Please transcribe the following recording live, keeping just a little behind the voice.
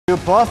To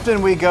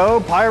Bluffton we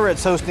go.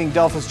 Pirates hosting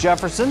Delphos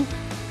Jefferson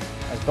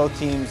as both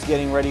teams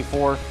getting ready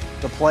for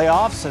the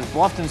playoffs. As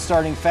Bluffton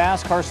starting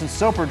fast, Carson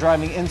Soper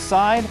driving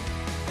inside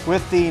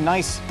with the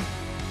nice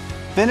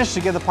finish to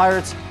give the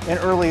Pirates an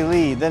early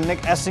lead. Then Nick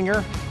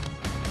Essinger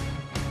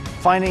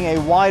finding a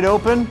wide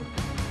open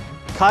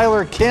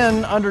Kyler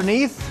Kinn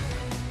underneath.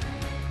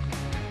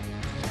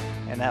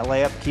 And that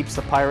layup keeps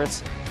the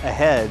Pirates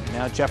ahead.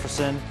 Now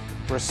Jefferson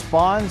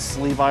responds.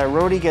 Levi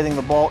Rhodey getting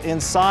the ball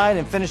inside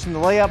and finishing the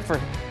layup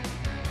for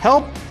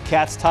help.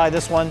 Cats tie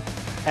this one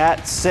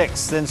at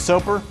 6. Then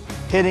Soper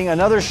hitting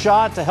another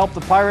shot to help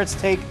the Pirates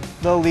take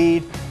the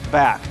lead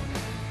back.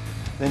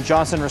 Then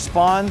Jefferson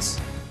responds.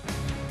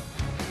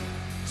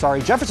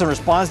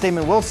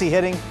 Damon Wiltsey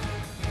hitting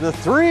the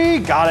 3.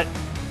 Got it.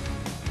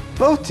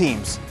 Both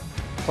teams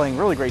playing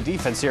really great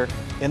defense here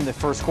in the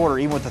first quarter,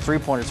 even with the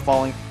three-pointers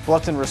falling.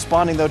 Bluffton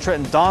responding though.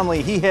 Trenton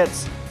Donnelly, he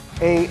hits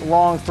a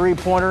long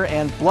three-pointer,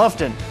 and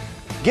Bluffton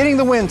getting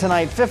the win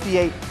tonight,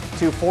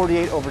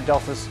 58-48 over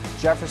Delphos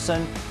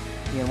Jefferson.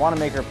 Ian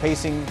Wanamaker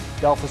pacing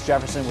Delphos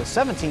Jefferson with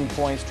 17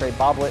 points, Trey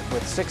Boblet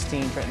with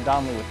 16, Trenton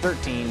Donnelly with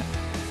 13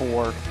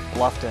 for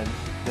Bluffton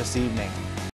this evening.